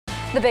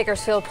The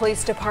Bakersfield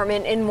Police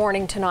Department in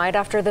mourning tonight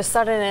after the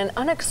sudden and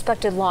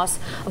unexpected loss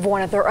of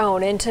one of their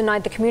own. And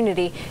tonight the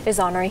community is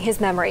honoring his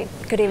memory.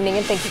 Good evening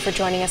and thank you for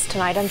joining us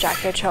tonight. I'm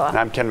Jackie Ochoa. And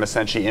I'm Ken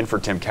Masenchi in for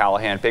Tim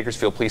Callahan.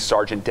 Bakersfield Police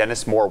Sergeant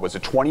Dennis Moore was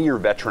a 20-year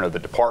veteran of the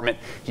department.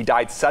 He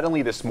died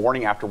suddenly this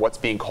morning after what's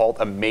being called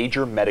a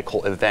major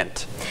medical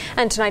event.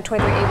 And tonight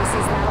 23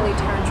 ABC's Natalie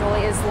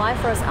Tarangeli is live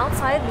for us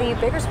outside the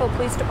Bakersfield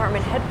Police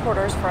Department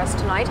headquarters for us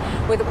tonight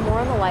with more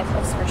on the life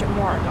of Sergeant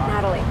Moore.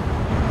 Natalie.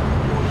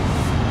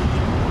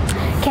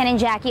 Ken and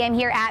Jackie, I'm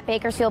here at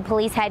Bakersfield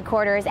Police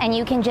Headquarters, and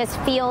you can just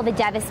feel the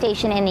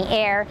devastation in the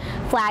air,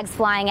 flags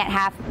flying at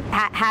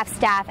half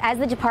staff as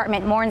the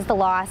department mourns the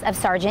loss of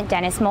Sergeant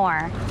Dennis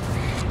Moore.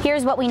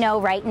 Here's what we know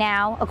right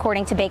now.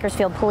 According to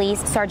Bakersfield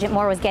Police, Sergeant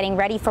Moore was getting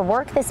ready for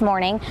work this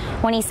morning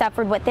when he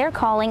suffered what they're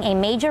calling a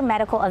major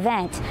medical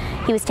event.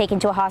 He was taken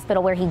to a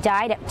hospital where he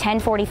died at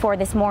 10:44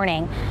 this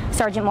morning.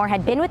 Sergeant Moore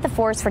had been with the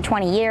force for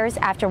 20 years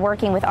after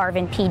working with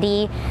Arvin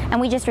PD, and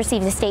we just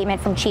received a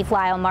statement from Chief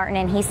Lyle Martin,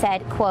 and he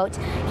said, quote,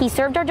 "He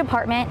served our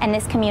department and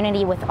this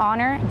community with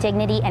honor,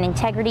 dignity, and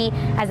integrity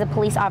as a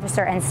police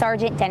officer and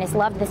sergeant. Dennis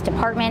loved this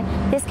department,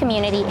 this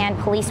community, and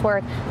police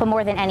work, but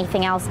more than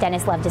anything else,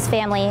 Dennis loved his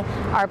family.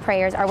 Our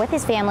prayers are with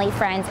his family,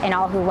 friends, and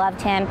all who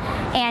loved him."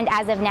 And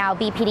as of now,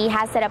 BPD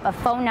has set up a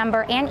phone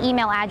number and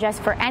email address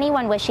for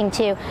anyone wishing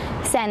to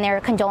send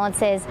their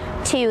condolences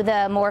to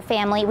the Moore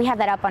family. We have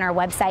that up on our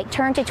website,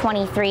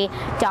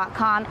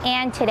 turnto23.com.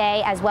 And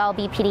today as well,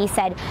 BPD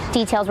said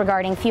details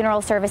regarding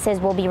funeral services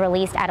will be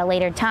released at a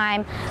later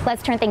time.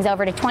 Let's turn things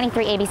over to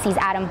 23 ABC's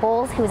Adam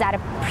Bowles, who was at a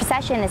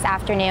procession this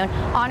afternoon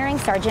honoring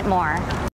Sergeant Moore.